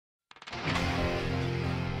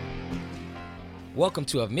Welcome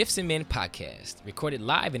to a Myths and Men podcast, recorded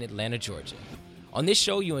live in Atlanta, Georgia. On this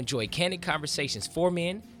show, you'll enjoy candid conversations for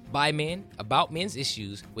men, by men, about men's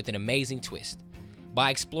issues with an amazing twist. By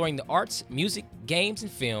exploring the arts, music, games,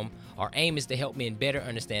 and film, our aim is to help men better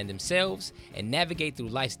understand themselves and navigate through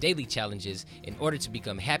life's daily challenges in order to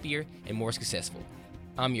become happier and more successful.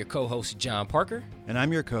 I'm your co-host, John Parker. And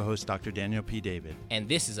I'm your co-host, Dr. Daniel P. David. And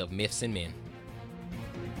this is of Myths and Men.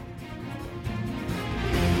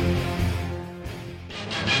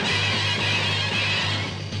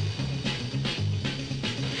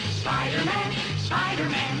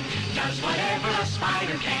 Spider-Man does whatever a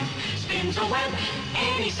spider can. Spins a web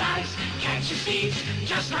any size, catches thieves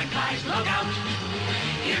just like flies. Look out,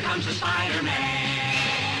 here comes the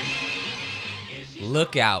Spider-Man.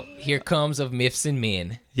 Look out, here comes of Myths and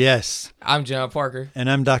Men. Yes. I'm John Parker. And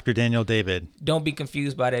I'm Dr. Daniel David. Don't be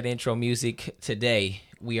confused by that intro music. Today,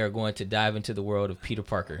 we are going to dive into the world of Peter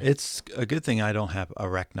Parker. It's a good thing I don't have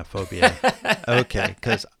arachnophobia. Okay,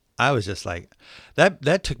 because I was just like,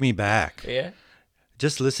 that took me back. Yeah?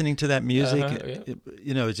 Just listening to that music,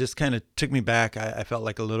 Yeah. it just kind of took me back. I felt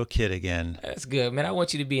like a little kid again. That's good, man. I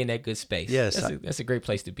want you to be in that good space. Yes. That's a great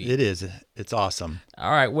place to be. It is. It's awesome. All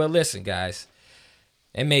right. Well, listen, guys,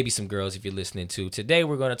 and maybe some girls if you're listening too. Today,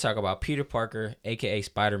 we're going to talk about Peter Parker, a.k.a.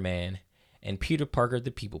 Spider-Man, and Peter Parker, the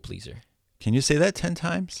people pleaser. Can you say that 10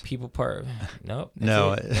 times? People Parker. Nope.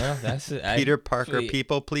 No. That's it. Peter Parker,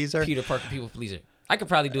 people pleaser? Peter Parker, people pleaser. I could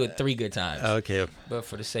probably do it 3 good times. Okay. But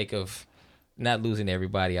for the sake of not losing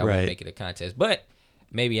everybody, I Right. won't make it a contest. But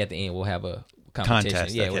maybe at the end we'll have a competition.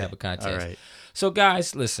 Contest. Yeah, Okay. we'll have a contest. All right. So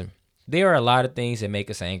guys, listen. There are a lot of things that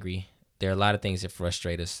make us angry. There are a lot of things that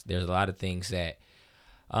frustrate us. There's a lot of things that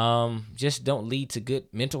just don't lead to good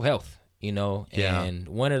mental health, you know? Yeah. And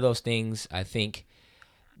one of those things I think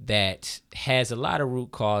that has a lot of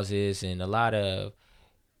root causes and a lot of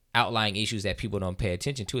outlying issues that people don't pay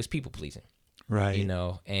attention to is people pleasing. Right. You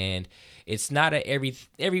know, and it's not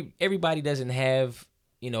everybody doesn't have,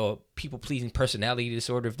 you know, a people-pleasing personality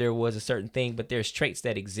disorder if there was a certain thing, but there's traits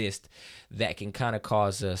that exist that can kind of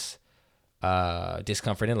cause us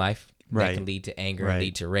discomfort in life. Right. That can lead to anger Right. and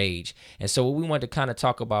lead to rage. And so what we want to kind of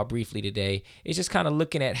talk about briefly today is just kind of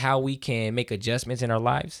looking at how we can make adjustments in our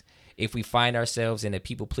lives if we find ourselves in a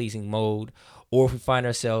people-pleasing mode, or if we find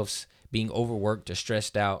ourselves being overworked or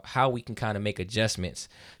stressed out, how we can kind of make adjustments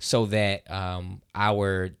so that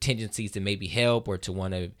our tendencies to maybe help or to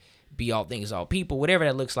want to be all things, all people, whatever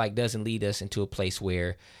that looks like, doesn't lead us into a place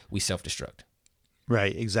where we self-destruct.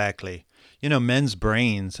 Right, exactly. You know, men's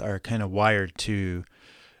brains are kind of wired to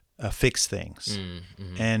fix things,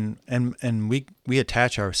 and we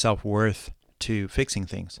attach our self-worth to fixing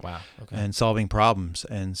things. Wow. Okay. And solving problems.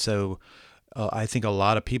 And so I think a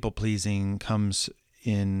lot of people pleasing comes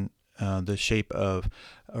in the shape of,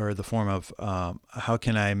 or the form of, how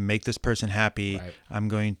can I make this person happy? Right. I'm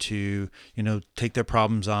going to, take their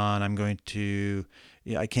problems on. I'm going to,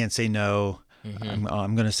 I can't say no.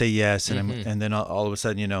 I'm going to say yes. And then all of a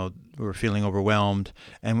sudden, we're feeling overwhelmed,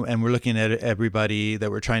 and we're looking at everybody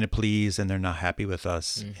that we're trying to please, and they're not happy with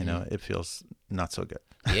us. It feels not so good.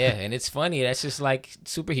 Yeah, and it's funny. That's just like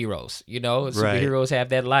superheroes. Superheroes have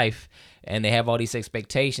that life, and they have all these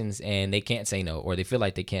expectations, and they can't say no, or they feel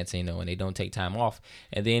like they can't say no, and they don't take time off.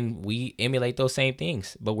 And then we emulate those same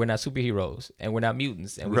things, but we're not superheroes, and we're not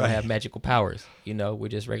mutants, and we don't have magical powers. We're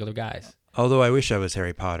just regular guys. Although I wish I was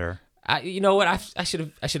Harry Potter. You know what? I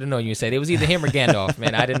should have known you would say it. It was either him or Gandalf,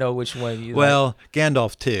 man. I didn't know which one.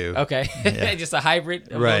 Gandalf too. Okay, just a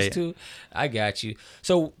hybrid of those two. I got you.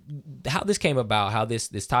 So, how this came about, how this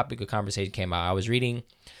topic of conversation came out? I was reading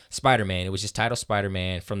Spider-Man. It was just titled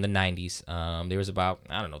Spider-Man from the 90s. There was about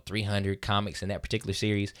 300 comics in that particular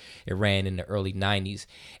series. It ran in the early 90s,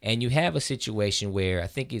 and you have a situation where I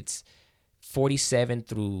think it's 47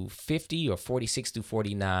 through 50 or 46 through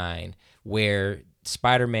 49, where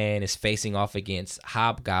Spider-Man is facing off against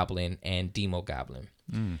Hobgoblin and Demogoblin.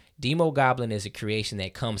 Demogoblin is a creation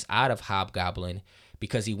that comes out of Hobgoblin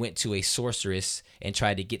because he went to a sorceress and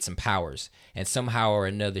tried to get some powers. And somehow or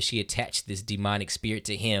another, she attached this demonic spirit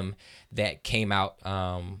to him that came out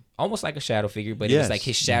almost like a shadow figure, but it was like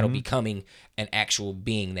his shadow becoming an actual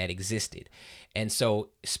being that existed. And so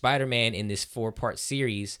Spider-Man in this 4-part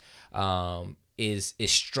series is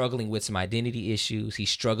struggling with some identity issues. He's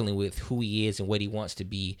struggling with who he is and what he wants to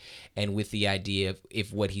be, and with the idea of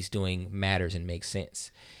if what he's doing matters and makes sense.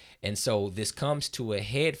 And so this comes to a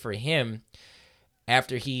head for him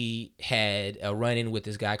after he had a run-in with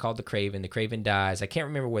this guy called the Kraven. The Kraven dies. I can't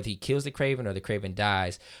remember whether he kills the Kraven or the Kraven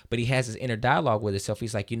dies, but he has this inner dialogue with himself.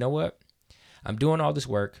 He's like, you know what? I'm doing all this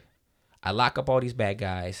work. I lock up all these bad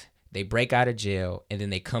guys. they break out of jail, and then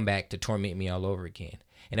they come back to torment me all over again.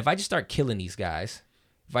 And if I just start killing these guys,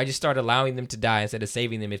 if I just start allowing them to die instead of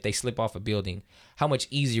saving them if they slip off a building, how much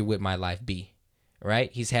easier would my life be?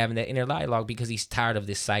 Right? He's having that inner dialogue because he's tired of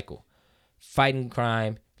this cycle. Fighting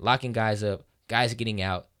crime, locking guys up, guys getting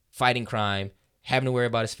out, fighting crime, having to worry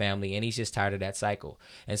about his family, and he's just tired of that cycle.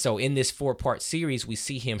 And so in this 4-part series, we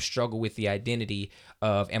see him struggle with the identity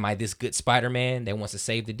of, am I this good Spider-Man that wants to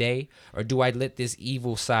save the day? Or do I let this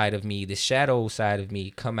evil side of me, this shadow side of me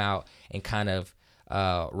come out and kind of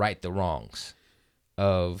right the wrongs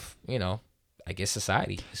of, I guess,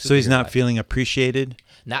 society. So he's not feeling appreciated?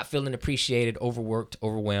 Not feeling appreciated, overworked,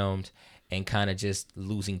 overwhelmed, and kind of just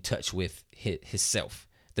losing touch with his self,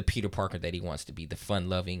 the Peter Parker that he wants to be, the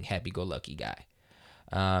fun-loving, happy-go-lucky guy.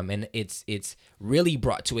 And it's really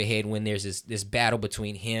brought to a head when there's this battle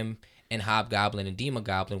between him and Hobgoblin and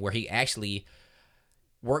Demogoblin, where he actually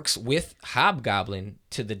works with Hobgoblin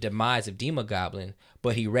to the demise of Demogoblin,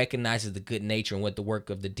 but he recognizes the good nature and what the work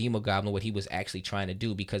of the Demogoblin, what he was actually trying to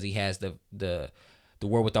do, because he has the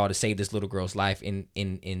wherewithal to save this little girl's life.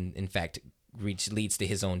 In fact, leads to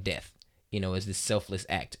his own death. As this selfless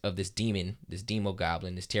act of this demon, this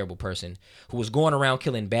Demogoblin, this terrible person who was going around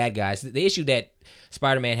killing bad guys. The issue that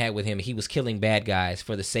Spider-Man had with him, he was killing bad guys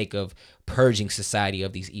for the sake of purging society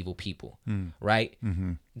of these evil people, right?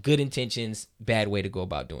 Mm-hmm. Good intentions, bad way to go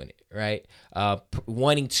about doing it, right?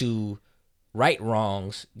 Wanting to right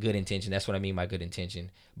wrongs, good intention. That's what I mean by good intention.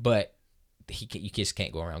 But you just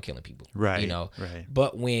can't go around killing people, right? Right.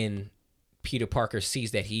 But when Peter Parker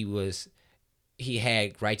sees that he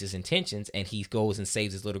had righteous intentions, and he goes and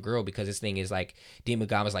saves his little girl, because his thing is like,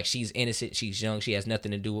 Demogoblin's like, she's innocent, she's young, she has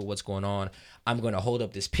nothing to do with what's going on. I'm going to hold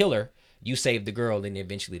up this pillar. You save the girl, and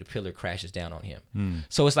eventually the pillar crashes down on him.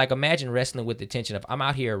 So it's like, imagine wrestling with the tension of, I'm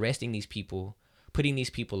out here arresting these people, putting these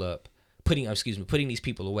people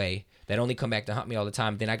away that only come back to hunt me all the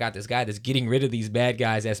time. Then I got this guy that's getting rid of these bad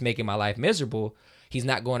guys that's making my life miserable. He's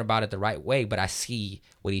not going about it the right way, but I see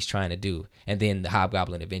what he's trying to do. And then the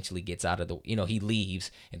Hobgoblin eventually gets out of he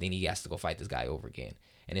leaves, and then he has to go fight this guy over again.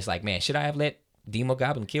 And it's like, man, should I have let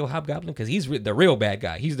Demogoblin kill Hobgoblin? Because he's the real bad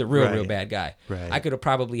guy. He's the real bad guy. Right. I could have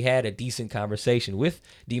probably had a decent conversation with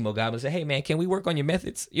Demogoblin and say, hey, man, can we work on your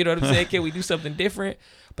methods? You know what I'm saying? Can we do something different?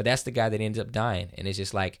 But that's the guy that ends up dying. And it's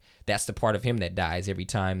just like, that's the part of him that dies every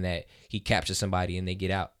time that he captures somebody and they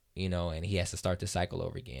get out, and he has to start the cycle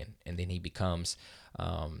over again. And then he becomes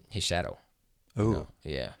his shadow. Oh,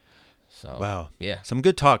 yeah. So wow. Yeah. Some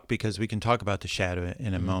good talk, because we can talk about the shadow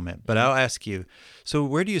in a moment. But I'll ask you, so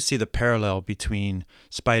where do you see the parallel between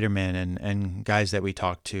Spider-Man and guys that we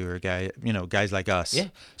talk to, or guys like us? Yeah.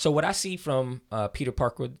 So what I see from Peter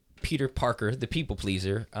Parker, the people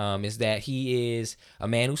pleaser, is that he is a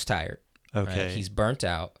man who's tired. Okay. Right? He's burnt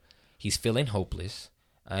out. He's feeling hopeless,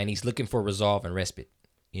 and he's looking for resolve and respite.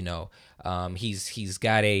 He's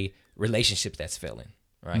got a relationship that's failing.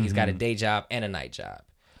 Right. Mm-hmm. He's got a day job and a night job.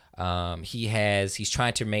 He's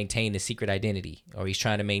trying to maintain the secret identity, or he's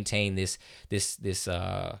trying to maintain this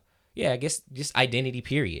identity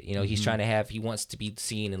period. He's trying to he wants to be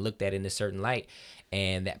seen and looked at in a certain light,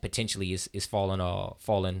 and that potentially is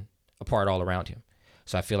falling apart all around him.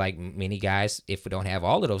 So I feel like many guys, if we don't have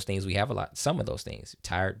all of those things, we have some of those things: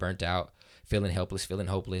 tired, burnt out, feeling helpless, feeling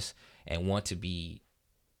hopeless, and want to be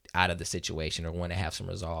out of the situation, or want to have some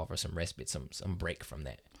resolve or some respite, some break from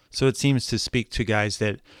that. So it seems to speak to guys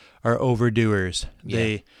that are overdoers.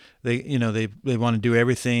 Yeah. They want to do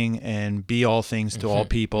everything and be all things to all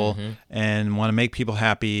people, and want to make people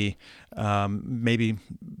happy, maybe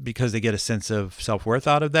because they get a sense of self-worth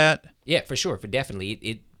out of that. Yeah, for sure.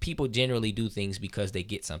 Definitely. People generally do things because they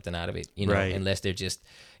get something out of it, right. Unless they're just,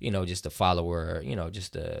 just a follower,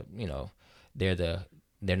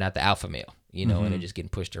 they're not the alpha male, and they're just getting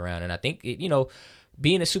pushed around. And I think,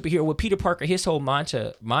 being a superhero with Peter Parker, his whole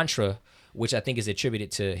mantra, which I think is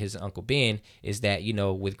attributed to his Uncle Ben, is that,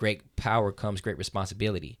 with great power comes great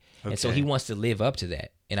responsibility. Okay. And so he wants to live up to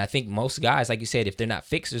that. And I think most guys, like you said, if they're not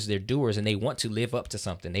fixers, they're doers, and they want to live up to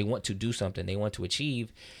something. They want to do something. They want to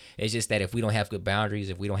achieve. It's just that if we don't have good boundaries,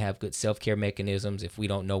 if we don't have good self-care mechanisms, if we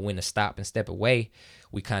don't know when to stop and step away,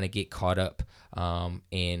 we kind of get caught up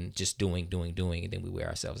in just doing, and then we wear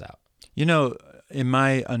ourselves out. In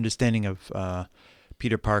my understanding of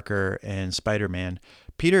Peter Parker and Spider-Man,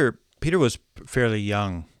 Peter was fairly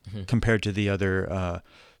young compared to the other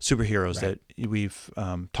superheroes that we've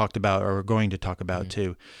talked about, or are going to talk about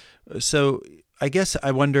too. So I guess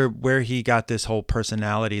I wonder where he got this whole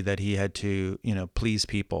personality that he had to, please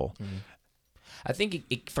people. I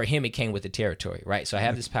think for him, it came with the territory, right? So I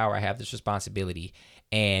have this power, I have this responsibility,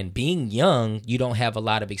 And being young, you don't have a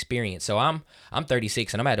lot of experience. So I'm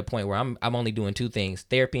 36 and I'm at a point where I'm only doing two things: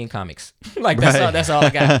 therapy and comics. Like that's all I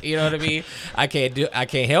got. You know what I mean? I can't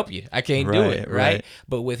help you. I can't do it, right?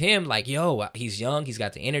 But with him, like, he's young, he's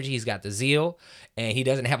got the energy, he's got the zeal, and he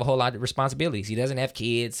doesn't have a whole lot of responsibilities. He doesn't have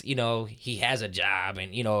kids, he has a job,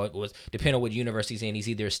 and it was depending on what university he's in, he's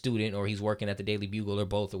either a student or he's working at the Daily Bugle or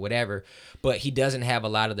both or whatever. But he doesn't have a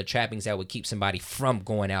lot of the trappings that would keep somebody from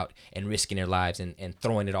going out and risking their lives and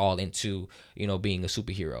throwing it all into being a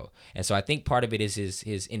superhero. And so I think part of it is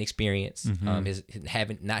his inexperience, his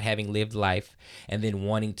not having lived life, and then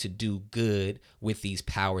wanting to do good with these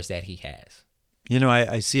powers that he has.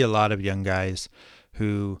 I see a lot of young guys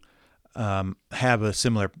who have a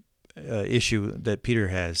similar issue that Peter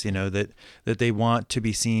has, that they want to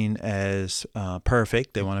be seen as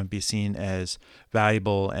perfect. They want to be seen as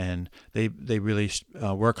valuable, and they really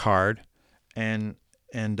work hard. And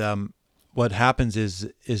what happens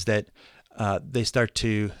is that things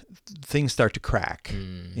start to crack.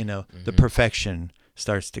 The perfection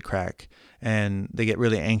starts to crack, and they get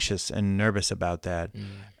really anxious and nervous about that.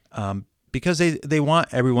 Because they want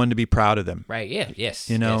everyone to be proud of them. Right. Yeah. Yes.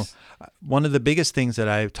 Yes. One of the biggest things that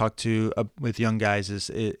I've talked to with young guys is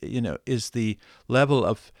the level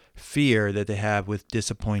of fear that they have with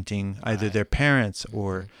disappointing either their parents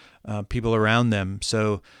or people around them.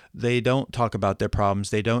 So they don't talk about their problems.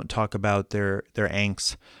 They don't talk about their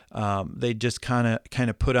angst. They just kind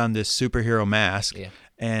of put on this superhero mask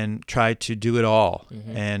and try to do it all.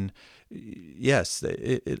 And yes,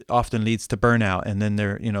 it often leads to burnout, and then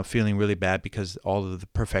they're feeling really bad because all of the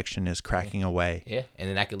perfection is cracking away. Yeah, and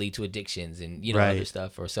then that could lead to addictions and other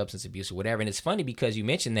stuff, or substance abuse or whatever. And it's funny because you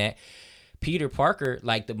mentioned that Peter Parker,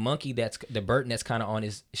 like the monkey the burden that's kind of on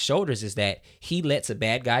his shoulders, is that he lets a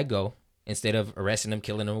bad guy go instead of arresting him,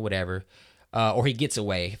 killing him, or whatever. Or he gets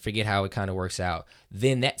away. Forget how it kind of works out.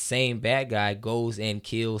 Then that same bad guy goes and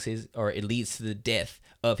kills or it leads to the death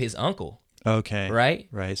of his uncle. Okay. Right?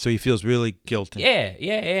 Right. So he feels really guilty. Yeah.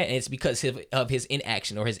 And it's because of his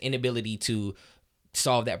inaction or his inability to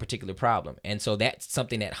solve that particular problem. And so that's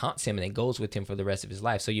something that haunts him and then goes with him for the rest of his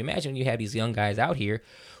life. So you imagine you have these young guys out here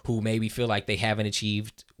who maybe feel like they haven't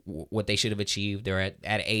achieved what they should have achieved. They're at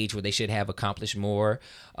an age where they should have accomplished more,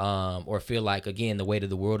 or feel like, again, the weight of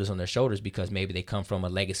the world is on their shoulders because maybe they come from a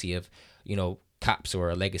legacy of, cops, or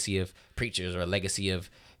a legacy of preachers, or a legacy of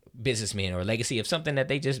businessmen, or a legacy of something that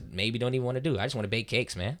they just maybe don't even want to do. I just want to bake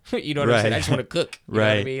cakes, man. You know what I'm saying? I just want to cook. You know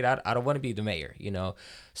what I mean? I don't want to be the mayor,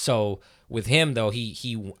 So with him though,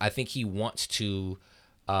 I think he wants to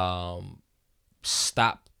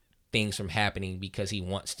stop things from happening because he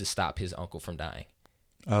wants to stop his uncle from dying.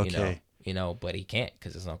 Okay. But he can't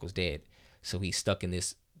because his uncle's dead. So he's stuck in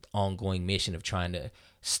this ongoing mission of trying to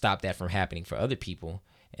stop that from happening for other people.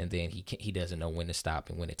 And then he doesn't know when to stop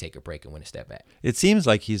and when to take a break and when to step back. It seems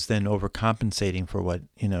like he's then overcompensating for what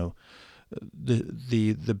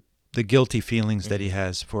the guilty feelings that he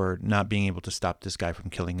has for not being able to stop this guy from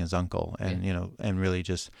killing his uncle, and and really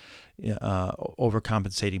just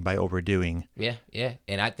overcompensating by overdoing. Yeah,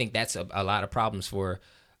 and I think that's a lot of problems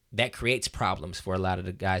that creates problems for a lot of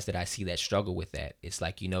the guys that I see that struggle with that. It's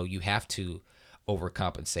like you have to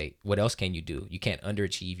overcompensate. What else can you do? You can't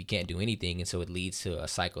underachieve. You can't do anything. And so it leads to a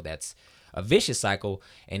cycle that's a vicious cycle,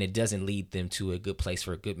 and it doesn't lead them to a good place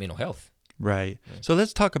for good mental health. Right. So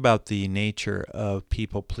let's talk about the nature of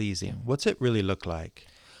people pleasing. What's it really look like?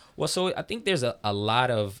 Well, so I think there's a lot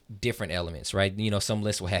of different elements, right? Some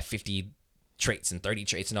lists will have 50 traits and 30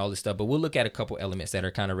 traits and all this stuff, but we'll look at a couple elements that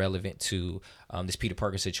are kind of relevant to this Peter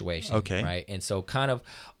Parker situation. Okay. Right. And so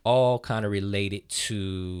all related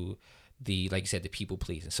to like you said, the people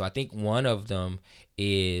pleasing. So I think one of them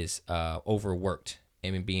is overworked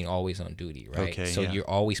and being always on duty, right? Okay, so you're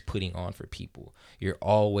always putting on for people. You're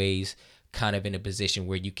always kind of in a position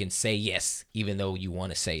where you can say yes, even though you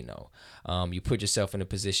want to say no. You put yourself in a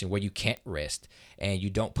position where you can't rest, and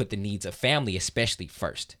you don't put the needs of family especially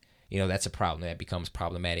first. That's a problem that becomes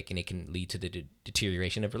problematic, and it can lead to the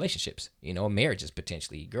deterioration of relationships, marriages,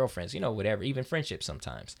 potentially, girlfriends, whatever, even friendships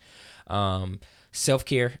sometimes.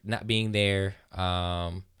 Self-care, not being there,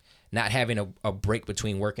 not having a break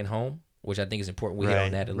between work and home, which I think is important. We hit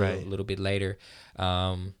on that a little bit later.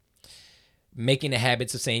 Making the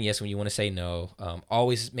habits of saying yes when you want to say no.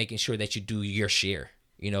 Always making sure that you do your share.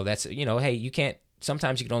 That's, hey, you can't,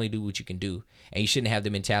 sometimes you can only do what you can do. And you shouldn't have the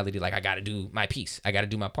mentality like, I got to do my piece. I got to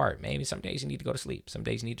do my part. Maybe some days you need to go to sleep. Some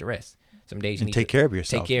days you need to rest. Some days you need to take care of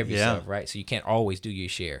yourself. Right? So you can't always do your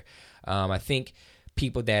share. I think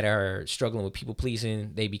people that are struggling with people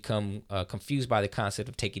pleasing, they become confused by the concept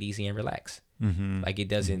of take it easy and relax. Mm-hmm. Like it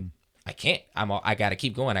doesn't, I can't. I got to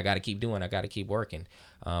keep going. I got to keep doing. I got to keep working.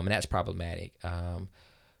 And that's problematic.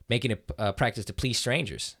 Making it a practice to please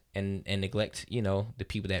strangers and neglect, the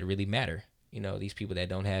people that really matter. These people that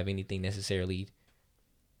don't have anything necessarily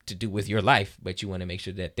to do with your life, but you want to make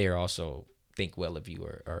sure that they're also think well of you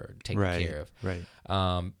or taken care of. Right.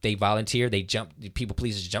 They volunteer. People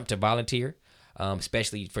pleasers jump to volunteer,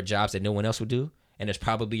 especially for jobs that no one else would do. And there's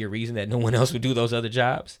probably a reason that no one else would do those other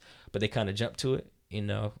jobs, but they kind of jump to it,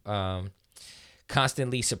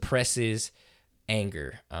 constantly suppresses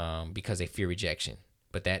anger because they fear rejection.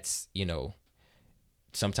 But that's,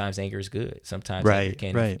 sometimes anger is good. Sometimes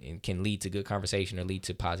anger can lead to good conversation or lead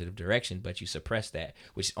to positive direction, but you suppress that,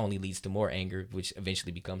 which only leads to more anger, which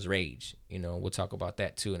eventually becomes rage. We'll talk about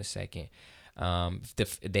that too in a second.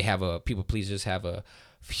 People pleasers have a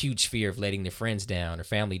huge fear of letting their friends down or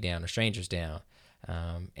family down or strangers down.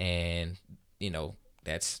 And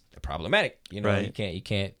that's problematic. Right. You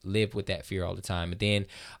can't live with that fear all the time. And then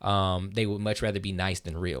they would much rather be nice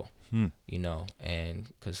than real. And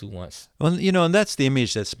because who wants? Well, and that's the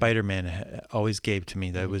image that Spider-Man always gave to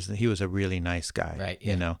me. That he was a really nice guy. Right.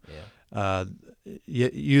 Yeah.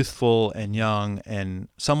 Youthful and young and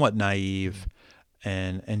somewhat naive,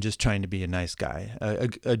 and just trying to be a nice guy,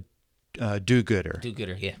 a do-gooder.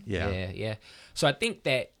 Do-gooder. Yeah. Yeah. Yeah. So I think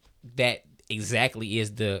that exactly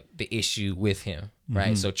is the issue with him, right?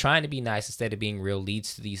 Mm-hmm. So trying to be nice instead of being real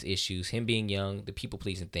leads to these issues. Him being young, the people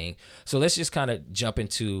pleasing thing. So let's just kind of jump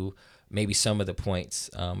into maybe some of the points,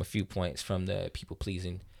 a few points from the people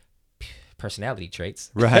pleasing personality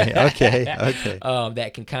traits. Right. Okay.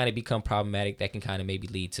 That can kind of become problematic. That can kind of maybe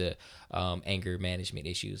lead to anger management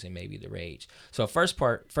issues and maybe the rage. So first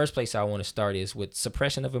place I want to start is with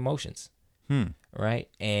suppression of emotions. Right.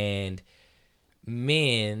 And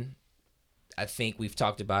men, I think we've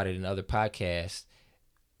talked about it in other podcasts,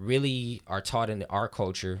 really are taught in our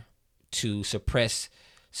culture to suppress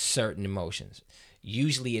certain emotions.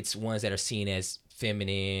 Usually it's ones that are seen as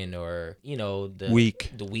feminine or, the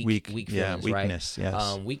weak feelings, weakness, right?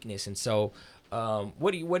 yes. Weakness. And so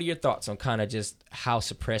what are your thoughts on kind of just how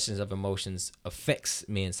suppression of emotions affects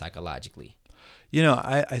men psychologically?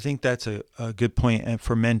 I think that's a good point, and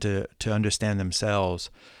for men to understand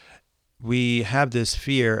themselves. We have this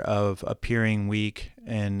fear of appearing weak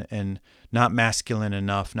and not masculine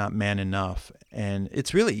enough, not man enough. And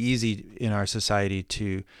it's really easy in our society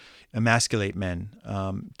to emasculate men.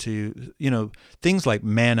 Things like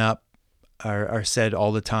man up are said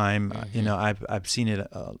all the time. Mm-hmm. I've seen it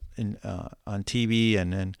on TV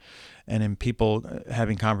and in people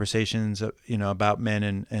having conversations, about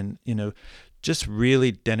men and just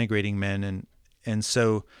really denigrating men. And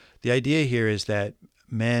so the idea here is that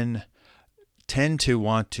men tend to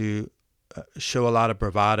want to show a lot of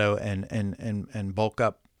bravado and bulk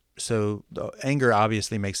up. So the anger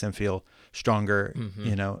obviously makes them feel stronger,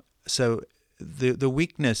 Mm-hmm. So the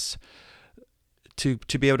weakness to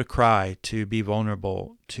be able to cry, to be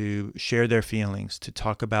vulnerable, to share their feelings, to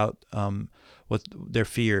talk about what their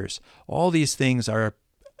fears, all these things are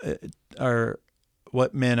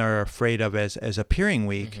what men are afraid of as appearing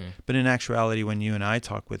weak. Mm-hmm. But in actuality, when you and I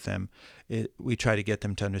talk with them, we try to get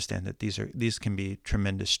them to understand that these can be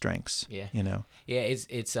tremendous strengths. Yeah. Yeah,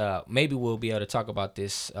 it's maybe we'll be able to talk about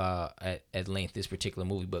this at length, this particular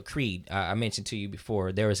movie. But Creed, I mentioned to you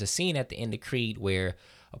before, there was a scene at the end of Creed where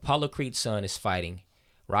Apollo Creed's son is fighting.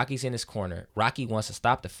 Rocky's in his corner. Rocky wants to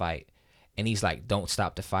stop the fight, and he's like, "Don't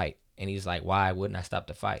stop the fight." And he's like, "Why wouldn't I stop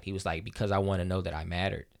the fight?" He was like, "Because I want to know that I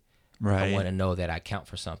mattered. Right. I want to know that I count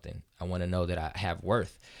for something. I want to know that I have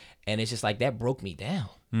worth." And it's just like that broke me down.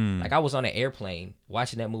 Like I was on an airplane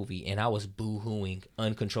watching that movie and I was boo-hooing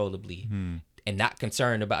uncontrollably and not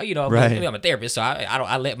concerned about, Right. I'm a therapist, so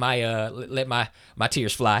I let my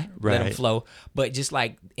tears fly, Right. let them flow. But just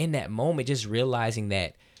like in that moment, just realizing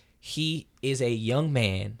that he is a young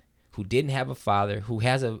man who didn't have a father, who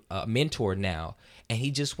has a mentor now, and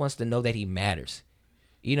he just wants to know that he matters.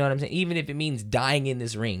 You know what I'm saying? Even if it means dying in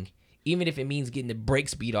this ring, even if it means getting the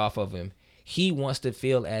brakes beat off of him, he wants to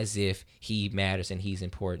feel as if he matters and he's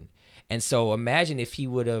important. And so imagine if he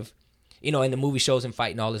would have, in the movie shows him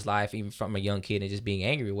fighting all his life, even from a young kid and just being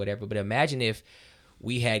angry or whatever. But imagine if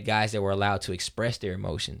we had guys that were allowed to express their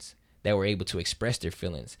emotions, that were able to express their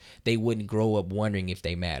feelings. They wouldn't grow up wondering if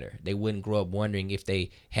they matter. They wouldn't grow up wondering if they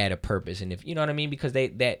had a purpose. And if, you know what I mean? Because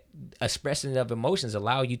that expression of emotions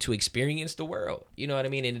allow you to experience the world. You know what I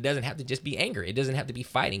mean? And it doesn't have to just be anger. It doesn't have to be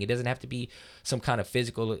fighting. It doesn't have to be some kind of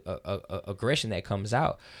physical aggression that comes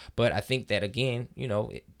out. But I think that, again,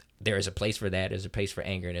 there is a place for that. There's a place for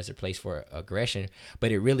anger and there's a place for aggression.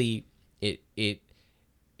 But it really,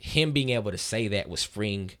 him being able to say that was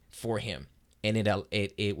freeing for him. And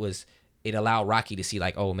it was it allowed Rocky to see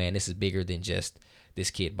like, oh man, this is bigger than just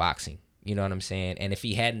this kid boxing. You know what I'm saying? And if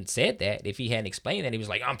he hadn't said that, if he hadn't explained that, he was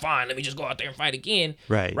like, I'm fine, let me just go out there and fight again.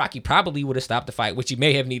 Right. Rocky probably would have stopped the fight, which he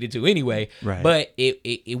may have needed to anyway. Right. But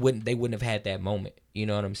they wouldn't have had that moment. You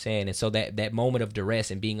know what I'm saying? And so that moment of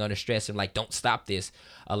duress and being under stress and like, don't stop this,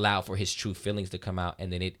 allowed for his true feelings to come out.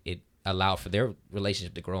 And then it allowed for their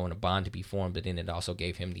relationship to grow and a bond to be formed. But then it also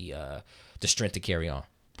gave him the strength to carry on.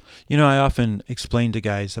 You know, I often explain to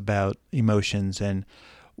guys about emotions and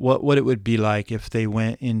what it would be like if they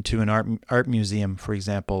went into an art museum, for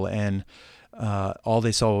example, and all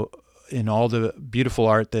they saw in all the beautiful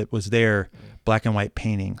art that was there, black and white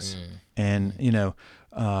paintings. And we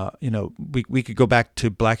could go back to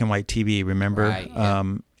black and white TV, remember? Right, yeah.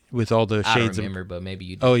 With all the shades I don't remember, but maybe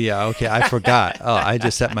you did. Oh yeah, okay, I forgot. Oh, I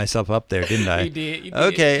just set myself up there, didn't I? You did.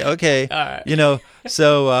 Okay. All right.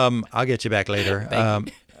 So I'll get you back later.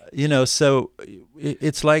 So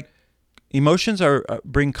it's like emotions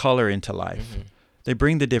bring color into life. They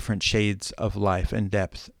bring the different shades of life and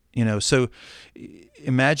depth. So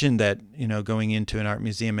imagine that, going into an art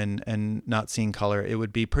museum and not seeing color, it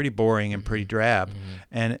would be pretty boring and pretty drab,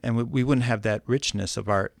 and we wouldn't have that richness of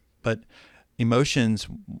art. But emotions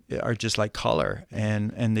are just like color,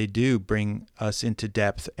 and they do bring us into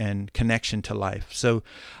depth and connection to life. So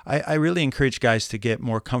I really encourage guys to get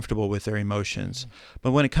more comfortable with their emotions.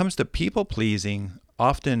 But when it comes to people pleasing,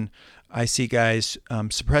 often I see guys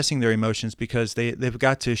suppressing their emotions because they've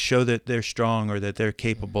got to show that they're strong or that they're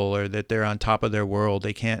capable or that they're on top of their world.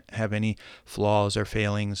 They can't have any flaws or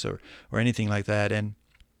failings or anything like that. And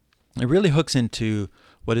it really hooks into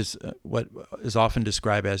what is often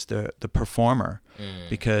described as the performer,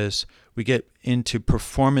 because we get into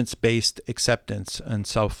performance-based acceptance and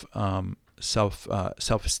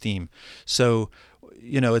self-esteem. So,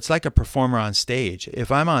 it's like a performer on stage.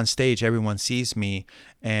 If I'm on stage, everyone sees me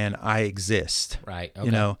and I exist. Right.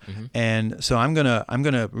 Okay. And so I'm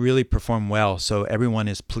gonna really perform well, so everyone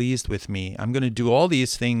is pleased with me. I'm gonna do all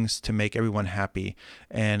these things to make everyone happy,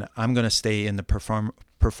 and I'm gonna stay in the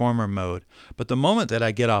performer mode. But the moment that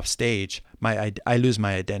I get off stage, I lose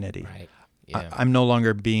my identity. Right. Yeah. I'm no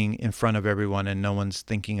longer being in front of everyone and no one's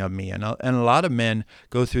thinking of me. And a lot of men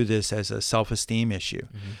go through this as a self-esteem issue,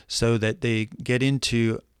 so that they get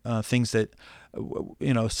into things that,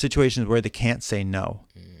 situations where they can't say no.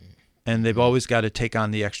 And they've always got to take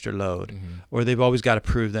on the extra load, or they've always got to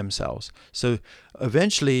prove themselves. So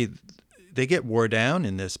eventually they get wore down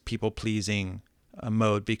in this people-pleasing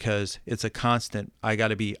mode, because it's a constant. I got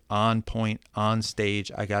to be on point, on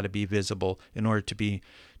stage. I got to be visible in order to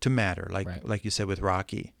matter, like you said with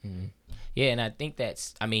Rocky. Yeah, and I think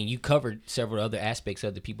you covered several other aspects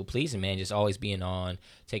of the people pleasing, man. Just always being on,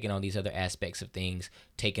 taking on these other aspects of things,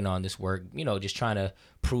 taking on this work, just trying to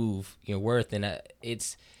prove your worth. And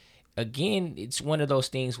it's one of those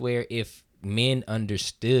things where if men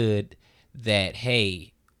understood that,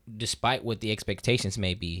 hey, despite what the expectations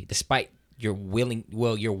may be, despite your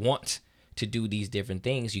want to do these different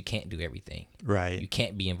things, you can't do everything. Right. You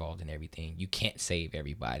can't be involved in everything. You can't save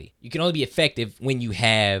everybody. You can only be effective when you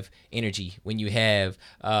have energy, when you have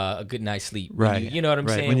a good night's sleep. Right. You know what I'm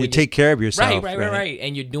saying? When you take care of yourself. Right.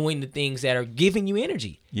 And you're doing the things that are giving you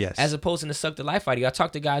energy. Yes. As opposed to suck the life out of you. I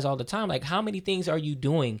talk to guys all the time, like, how many things are you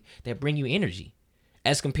doing that bring you energy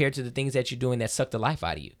as compared to the things that you're doing that suck the life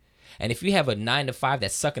out of you? And if you have a 9-to-5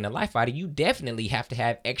 that's sucking the life out of you, definitely have to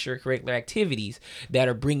have extracurricular activities that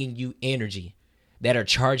are bringing you energy, that are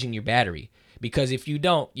charging your battery. Because if you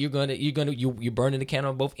don't, you're burning the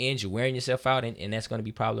candle on both ends. You're wearing yourself out, and that's going to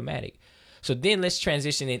be problematic. So then let's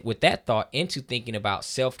transition it with that thought into thinking about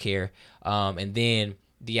self-care, and then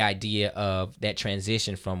the idea of that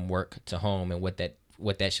transition from work to home and what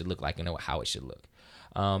that should look like and how it should look.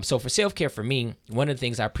 So for self-care, for me, one of the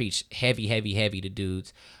things I preach heavy to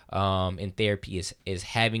dudes in therapy is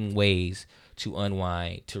having ways to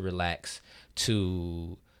unwind, to relax,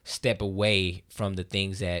 to step away from the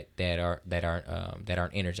things that aren't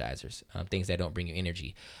energizers, things that don't bring you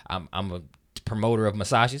energy. I'm a promoter of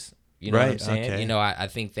massages. You know what I'm saying? Okay. I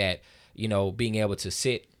think that being able to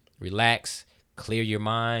sit, relax, clear your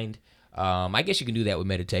mind. I guess you can do that with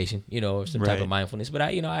meditation, or some type of mindfulness, but I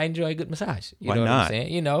enjoy a good massage. Why know not? what I'm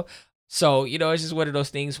saying? So, it's just one of those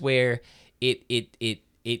things where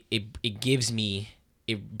it gives me,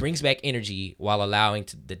 it brings back energy while allowing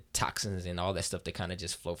the toxins and all that stuff to kind of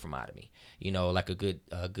just flow from out of me, like a good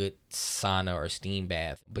sauna or steam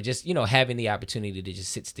bath, but just, having the opportunity to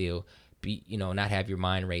just sit still, be, not have your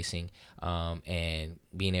mind racing, and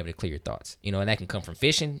being able to clear your thoughts, and that can come from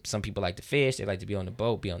fishing. Some people like to fish. They like to be on the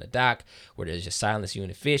boat, be on the dock where there's just silence, you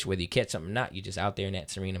and the fish, whether you catch something or not, you're just out there in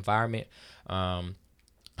that serene environment.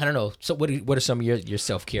 I don't know. So what are some of your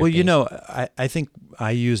self-care Well, things? I think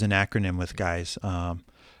I use an acronym with guys.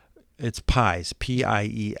 It's PIES,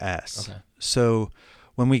 P-I-E-S. Okay. So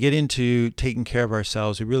when we get into taking care of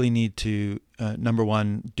ourselves, we really need to, number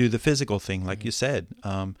one, do the physical thing, like you said.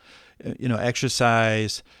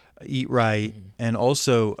 Exercise, eat right, and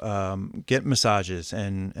also get massages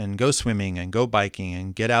and go swimming and go biking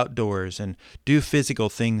and get outdoors and do physical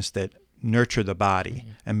things that nurture the body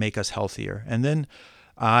and make us healthier. And then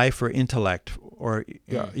I for intellect, or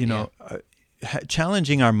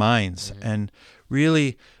challenging our minds and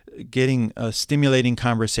really getting stimulating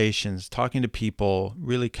conversations, talking to people,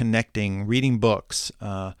 really connecting, reading books,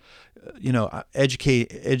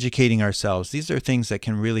 educating ourselves. These are things that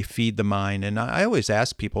can really feed the mind. And I always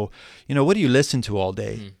ask people, what do you listen to all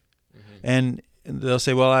day? And they'll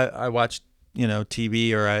say, well, I watch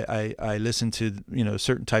TV, or I listen to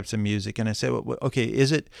certain types of music. And I say, well, okay,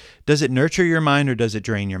 does it nurture your mind or does it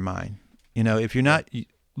drain your mind? If you're not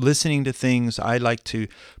listening to things, I like to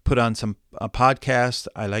put on a podcast.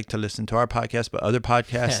 I like to listen to our podcast, but other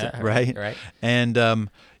podcasts, right? Right. And I'm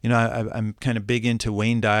kind of big into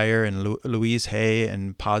Wayne Dyer and Louise Hay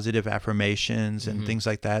and positive affirmations and things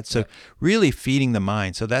like that. So really feeding the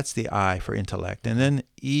mind. So that's the I for intellect. And then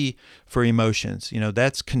E for emotions.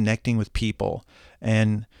 That's connecting with people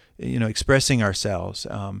and expressing ourselves.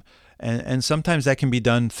 And sometimes that can be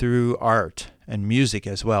done through art and music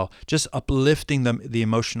as well, just uplifting the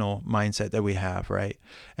emotional mindset that we have, right?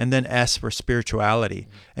 And then S for spirituality.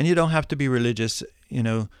 And you don't have to be religious,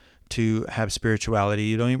 to have spirituality.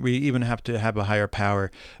 You don't even have to have a higher power.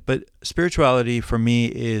 But spirituality for me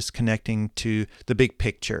is connecting to the big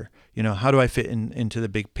picture. How do I fit into the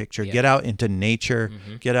big picture? Yeah. Get out into nature,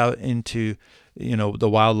 get out into the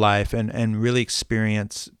wildlife, and really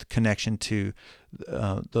experience the connection to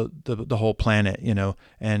the whole planet,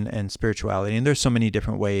 and spirituality. And there's so many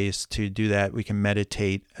different ways to do that. We can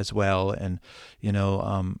meditate as well, and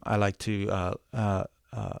I like to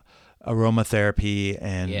aromatherapy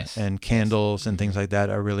and candles and things like that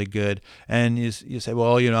are really good. And you say,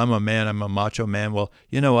 well, I'm a man, I'm a macho man. Well,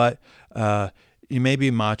 you know what? You may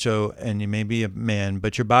be macho and you may be a man,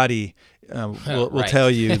 but your body will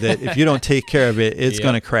tell you that if you don't take care of it, it's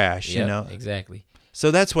going to crash. Exactly. So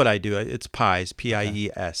that's what I do. It's PIES,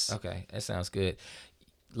 P-I-E-S. Okay, that sounds good.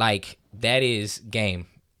 Like, that is game,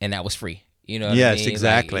 and that was free. What yes, I mean?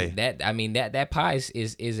 Exactly. Like, that PIES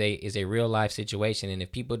is a real life situation, and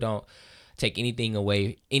if people don't take anything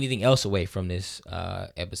else away from this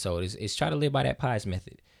episode, is try to live by that PIES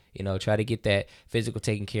method. Try to get that physical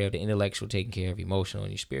taken care of, the intellectual taken care of, emotional,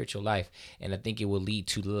 and your spiritual life, and I think it will lead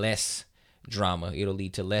to less drama. It'll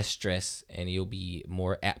lead to less stress, and you'll be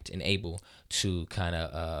more apt and able to kind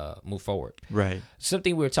of move forward. Right.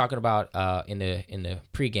 Something we were talking about in the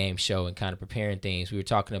pregame show and kind of preparing things. We were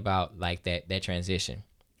talking about like that transition,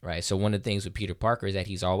 right? So one of the things with Peter Parker is that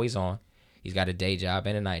he's always on. He's got a day job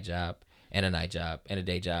and a night job and a night job and a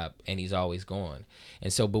day job, and he's always going.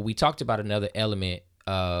 And so, but we talked about another element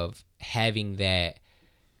of having that.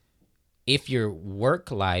 If your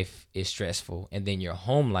work life is stressful and then your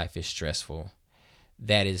home life is stressful,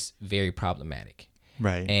 that is very problematic.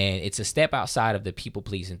 Right. And it's a step outside of the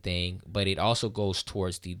people-pleasing thing, but it also goes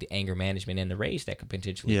towards the anger management and the rage that could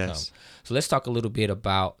potentially come. So let's talk a little bit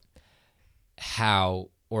about how,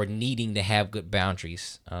 or needing to have good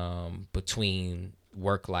boundaries between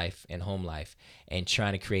work life and home life, and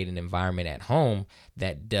trying to create an environment at home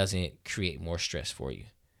that doesn't create more stress for you.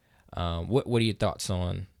 What are your thoughts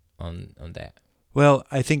on that? Well,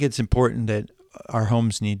 I think it's important that our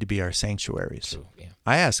homes need to be our sanctuaries. True, yeah.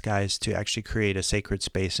 I ask guys to actually create a sacred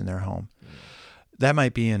space in their home. That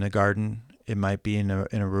might be in a garden. It might be in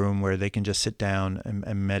a room where they can just sit down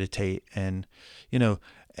and meditate. And,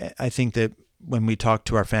 I think that when we talk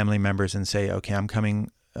to our family members and say, okay, I'm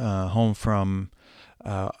coming home from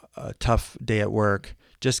a tough day at work,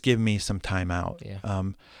 just give me some time out. Yeah.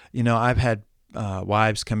 I've had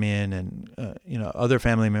wives come in and other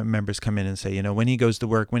family members come in and say, when he goes to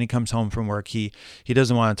work, when he comes home from work, he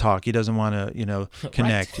doesn't want to talk, he doesn't want to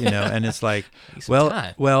connect. Right. And it's like,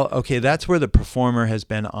 well, okay, that's where the performer has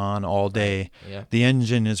been on all day. Yeah. The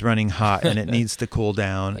engine is running hot and it needs to cool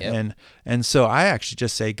down. Yep. And so I actually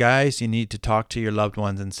just say, guys, you need to talk to your loved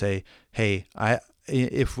ones and say, hey,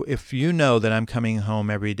 if you know that I'm coming home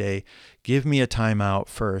every day, give me a timeout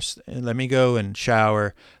first. Let me go and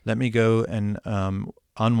shower. Let me go and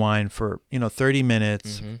unwind for 30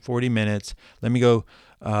 minutes, 40 minutes. Let me go,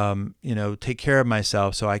 take care of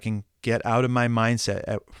myself so I can get out of my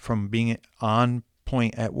mindset from being on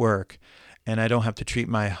point at work and I don't have to treat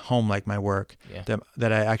my home like my work. Yeah.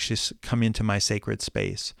 That I actually come into my sacred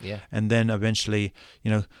space. Yeah. And then eventually,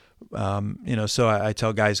 so I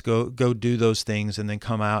tell guys, go do those things, and then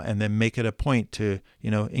come out and then make it a point to,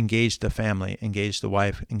 engage the family, engage the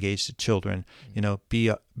wife, engage the children,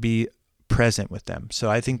 be present with them. So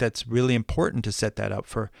I think that's really important to set that up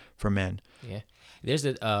for men. Yeah. There's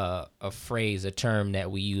a phrase, a term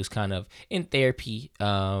that we use kind of in therapy,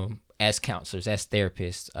 as counselors, as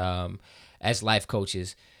therapists, as life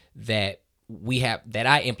coaches, that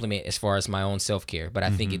I implement as far as my own self-care, but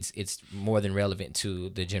I think it's more than relevant to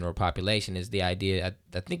the general population, is the idea,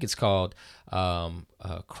 I think it's called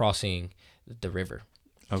crossing the river.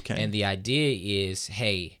 Okay. And the idea is,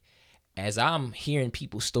 hey, as I'm hearing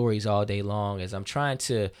people's stories all day long, as I'm trying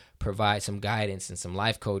to provide some guidance and some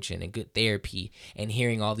life coaching and good therapy and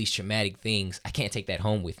hearing all these traumatic things, I can't take that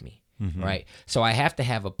home with me. Right. So I have to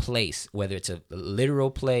have a place, whether it's a literal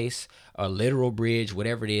place, a literal bridge,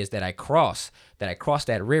 whatever it is, that I cross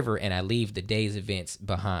that river and I leave the day's events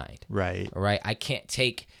behind. Right. All right. I can't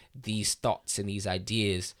take these thoughts and these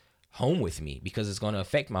ideas home with me, because it's going to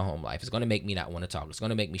affect my home life. It's going to make me not want to talk. It's going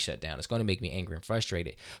to make me shut down. It's going to make me angry and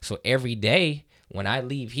frustrated. So every day when I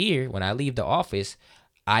leave the office,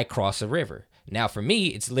 I cross a river. Now, for me,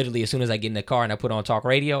 it's literally as soon as I get in the car and I put on talk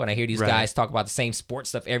radio and I hear these guys talk about the same sports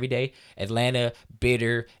stuff every day. Atlanta,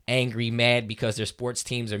 bitter, angry, mad because their sports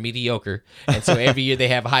teams are mediocre. And so every year they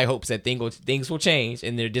have high hopes that things will change,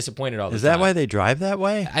 and they're disappointed all the time. Is that why they drive that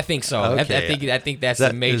way? I think so. Okay. I think that's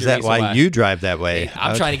a major reason. Is that why you drive that way?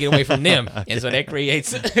 I'm trying to get away from them. Okay. And so that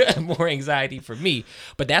creates more anxiety for me.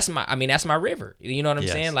 But that's my river. You know what I'm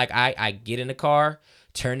saying? Like I get in the car,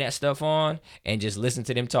 turn that stuff on, and just listen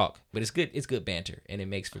to them talk. But it's good banter, and it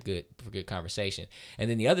makes for good conversation. And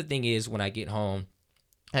then the other thing is, when I get home,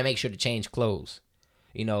 I make sure to change clothes,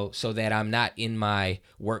 so that I'm not in my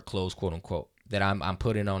work clothes, quote unquote, that I'm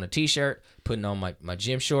putting on a t-shirt, putting on my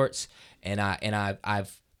gym shorts, and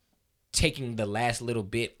I've taken the last little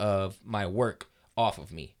bit of my work off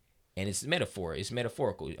of me. And it's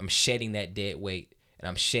metaphorical. I'm shedding that dead weight, and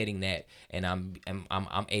I'm shedding that, and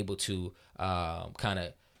I'm able to kind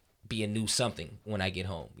of be a new something when I get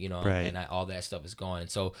home, right. And all that stuff is gone. And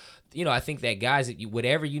so, I think that guys,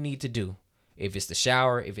 whatever you need to do, if it's the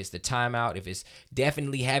shower, if it's the timeout, if it's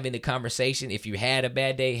definitely having the conversation, if you had a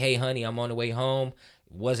bad day, hey honey, I'm on the way home,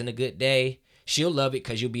 it wasn't a good day. She'll love it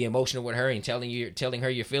because you'll be emotional with her and telling her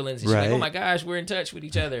your feelings. And she's like, oh my gosh, we're in touch with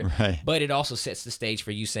each other. Right. But it also sets the stage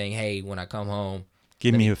for you saying, hey, when I come home,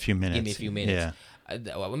 give me a few minutes. Give me a few minutes. Yeah.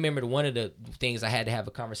 I remember one of the things I had to have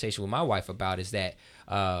a conversation with my wife about is that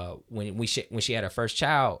when she had her first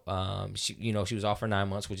child, she was off for 9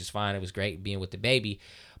 months, which is fine. It was great being with the baby,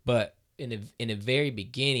 but in the very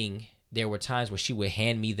beginning, there were times where she would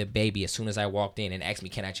hand me the baby as soon as I walked in and ask me,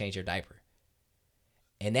 "Can I change your diaper?"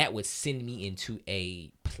 And that would send me into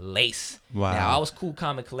a place. Wow. Now, I was cool,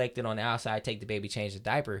 calm, and collected on the outside, take the baby, change the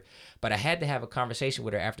diaper. But I had to have a conversation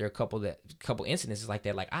with her after a couple incidences like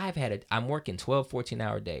that. Like, I'm working 12,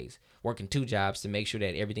 14-hour days, working 2 jobs to make sure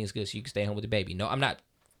that everything's good so you can stay home with the baby. No, I'm not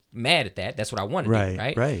mad at that. That's what I want to do,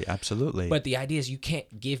 right? Right, absolutely. But the idea is you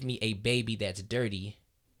can't give me a baby that's dirty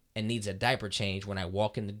and needs a diaper change when I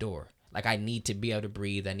walk in the door. Like, I need to be able to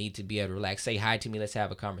breathe. I need to be able to relax. Say hi to me. Let's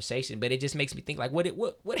have a conversation. But it just makes me think, like,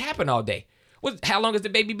 what happened all day? How long has the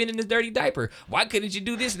baby been in this dirty diaper? Why couldn't you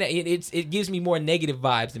do this? And that? It gives me more negative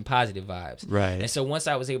vibes than positive vibes. Right. And so once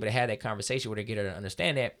I was able to have that conversation with her, get her to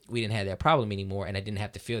understand that, we didn't have that problem anymore, and I didn't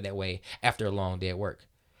have to feel that way after a long day at work.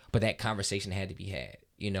 But that conversation had to be had,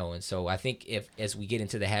 And so I think as we get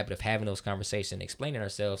into the habit of having those conversations, explaining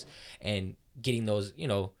ourselves, and getting those,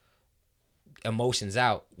 emotions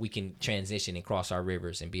out, we can transition and cross our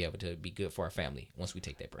rivers and be able to be good for our family once we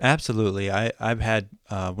take that break. Absolutely. I've had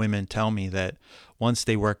women tell me that once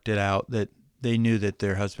they worked it out, that they knew that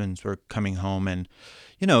their husbands were coming home, and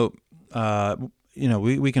we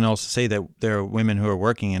can also say that there are women who are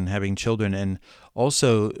working and having children, and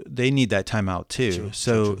also they need that time out too.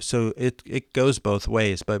 True, so it goes both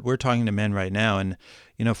ways. But we're talking to men right now, and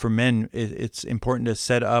for men, it's important to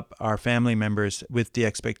set up our family members with the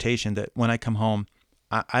expectation that when I come home,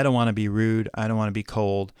 I don't want to be rude, I don't want to be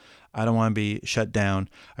cold, I don't want to be shut down.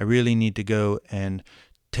 I really need to go and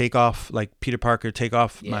take off, like Peter Parker, take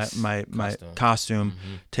off my costume,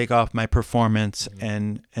 take off my performance,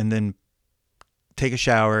 and then take a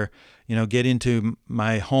shower, get into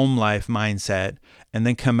my home life mindset, and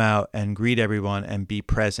then come out and greet everyone and be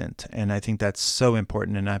present. And I think that's so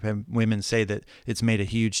important. And I've had women say that it's made a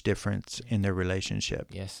huge difference in their relationship.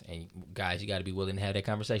 Yes. And guys, you got to be willing to have that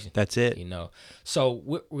conversation. That's it. So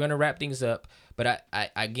we're going to wrap things up. But But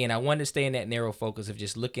I wanted to stay in that narrow focus of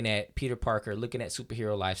just looking at Peter Parker, looking at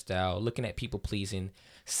superhero lifestyle, looking at people pleasing,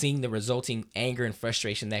 seeing the resulting anger and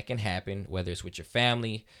frustration that can happen, whether it's with your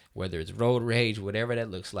family, whether it's road rage, whatever that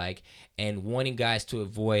looks like, and wanting guys to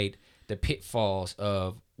avoid the pitfalls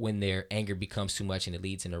of when their anger becomes too much and it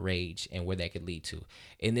leads into rage and where that could lead to.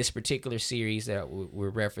 In this particular series that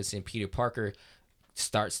we're referencing, Peter Parker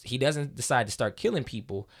he doesn't decide to start killing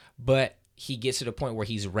people, but he gets to the point where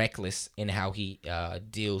he's reckless in how he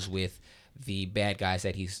deals with the bad guys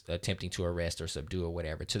that he's attempting to arrest or subdue or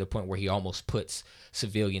whatever, to the point where he almost puts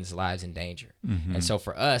civilians' lives in danger. Mm-hmm. And so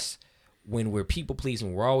for us, when we're people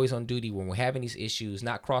pleasing, we're always on duty, when we're having these issues,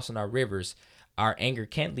 not crossing our rivers, our anger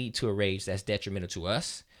can lead to a rage that's detrimental to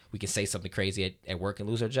us. We can say something crazy at work and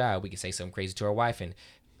lose our job. We can say something crazy to our wife and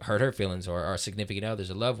hurt her feelings, or our significant others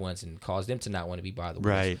or loved ones, and cause them to not want to be bothered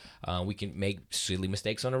with us. We can make silly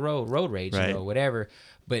mistakes on the road rage, whatever.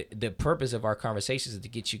 But the purpose of our conversations is to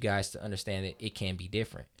get you guys to understand that it can be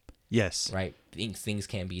different. Yes. Right? Things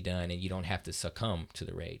can be done, and you don't have to succumb to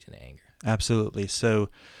the rage and the anger. Absolutely. So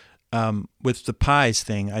with the pies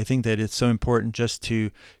thing, I think that it's so important just to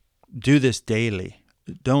do this daily.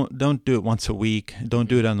 Don't do it once a week. Don't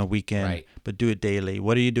do it on the weekend, but do it daily.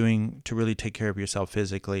 What are you doing to really take care of yourself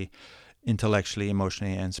physically, intellectually,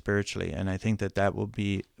 emotionally, and spiritually? And I think that will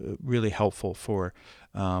be really helpful for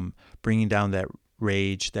bringing down that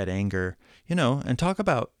rage, that anger, and talk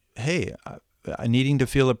about, hey, needing to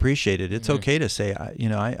feel appreciated. It's okay to say,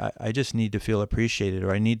 I just need to feel appreciated,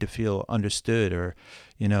 or I need to feel understood, or,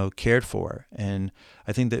 cared for. And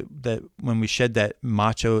I think that when we shed that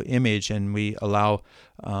macho image and we allow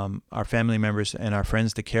our family members and our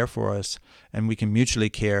friends to care for us, and we can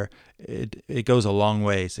mutually care, it goes a long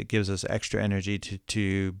ways. It gives us extra energy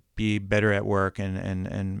to be better at work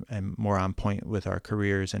and more on point with our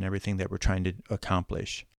careers and everything that we're trying to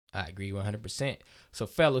accomplish. I agree 100%. So,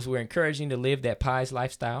 fellas, we're encouraging you to live that pies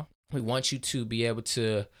lifestyle. We want you to be able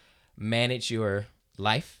to manage your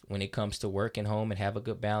life when it comes to work and home and have a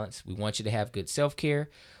good balance. We want you to have good self-care.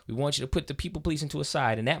 We want you to put the people-pleasing to a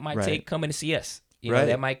side, and that might take coming to see us.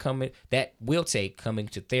 That will take coming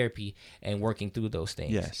to therapy and working through those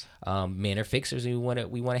things. Yes. Men are fixers, and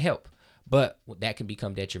we want to help, but that can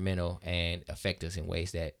become detrimental and affect us in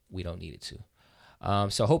ways that we don't need it to.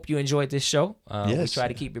 So hope you enjoyed this show. We try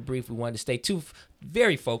to keep it brief. We wanted to stay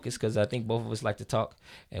very focused, because I think both of us like to talk,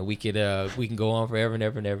 and we can go on forever and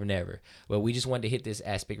ever and ever and ever. But we just wanted to hit this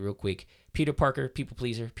aspect real quick. Peter Parker, people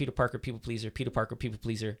pleaser. Peter Parker, people pleaser. Peter Parker, people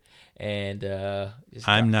pleaser. And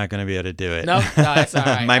I'm not going to be able to do it. No, that's all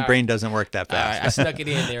right. My brain doesn't work that fast. All right, I snuck it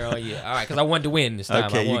in there on you. All right, because I wanted to win this time.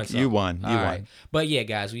 Okay, I won, you won. You won. Right. But yeah,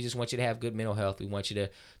 guys, we just want you to have good mental health. We want you to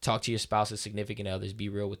talk to your spouses, significant others, be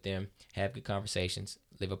real with them, have good conversations,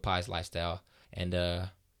 live a pies lifestyle, and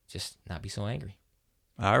just not be so angry.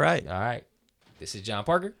 All right. All right. This is John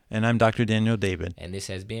Parker. And I'm Dr. Daniel David. And this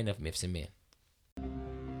has been Of Myths and Men.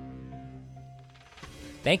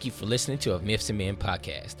 Thank you for listening to Of Myths and Men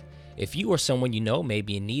podcast. If you or someone you know may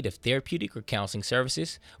be in need of therapeutic or counseling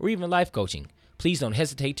services, or even life coaching, please don't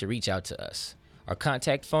hesitate to reach out to us. Our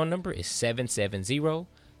contact phone number is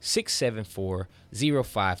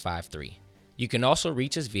 770-674-0553. You can also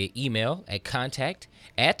reach us via email at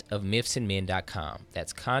contact@ofmythsandmen.com.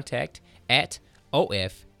 That's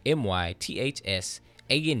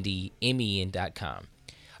contact@ofmythsandmen.com.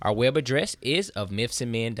 Our web address is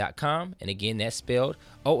ofmythsandmen.com, and again, that's spelled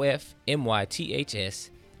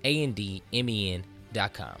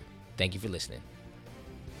ofmythsandmen.com. Thank you for listening.